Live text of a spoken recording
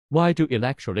Why do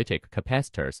electrolytic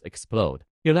capacitors explode?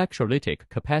 Electrolytic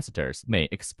capacitors may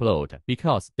explode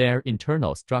because their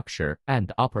internal structure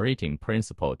and operating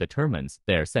principle determines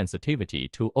their sensitivity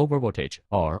to overvoltage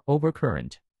or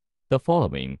overcurrent. The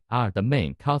following are the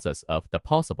main causes of the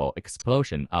possible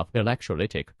explosion of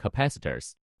electrolytic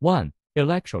capacitors. 1.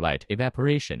 Electrolyte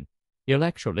evaporation.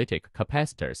 Electrolytic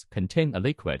capacitors contain a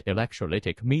liquid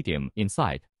electrolytic medium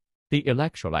inside. The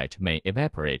electrolyte may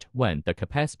evaporate when the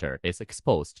capacitor is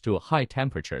exposed to high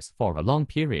temperatures for a long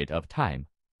period of time,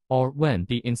 or when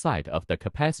the inside of the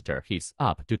capacitor heats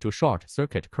up due to short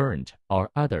circuit current or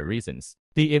other reasons.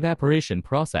 The evaporation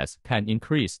process can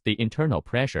increase the internal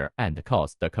pressure and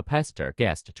cause the capacitor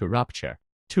gas to rupture.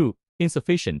 2.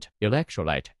 Insufficient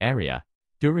electrolyte area.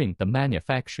 During the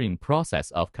manufacturing process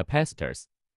of capacitors,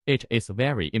 it is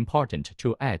very important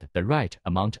to add the right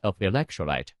amount of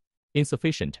electrolyte.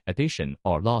 Insufficient addition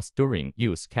or loss during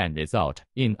use can result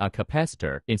in a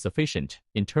capacitor insufficient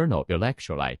internal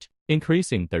electrolyte,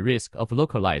 increasing the risk of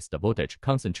localized voltage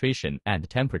concentration and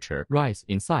temperature rise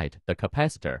inside the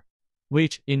capacitor,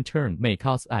 which in turn may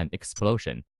cause an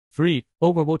explosion. 3.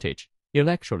 Overvoltage.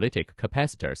 Electrolytic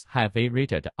capacitors have a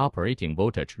rated operating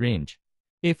voltage range.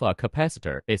 If a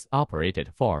capacitor is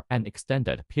operated for an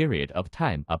extended period of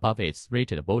time above its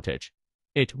rated voltage,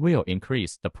 it will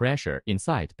increase the pressure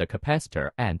inside the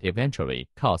capacitor and eventually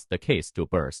cause the case to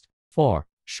burst. 4.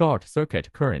 Short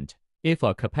circuit current. If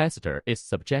a capacitor is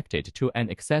subjected to an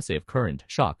excessive current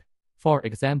shock, for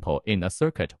example in a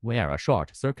circuit where a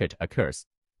short circuit occurs,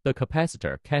 the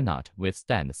capacitor cannot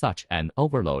withstand such an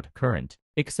overload current.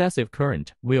 Excessive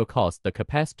current will cause the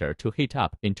capacitor to heat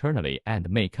up internally and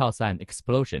may cause an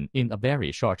explosion in a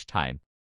very short time.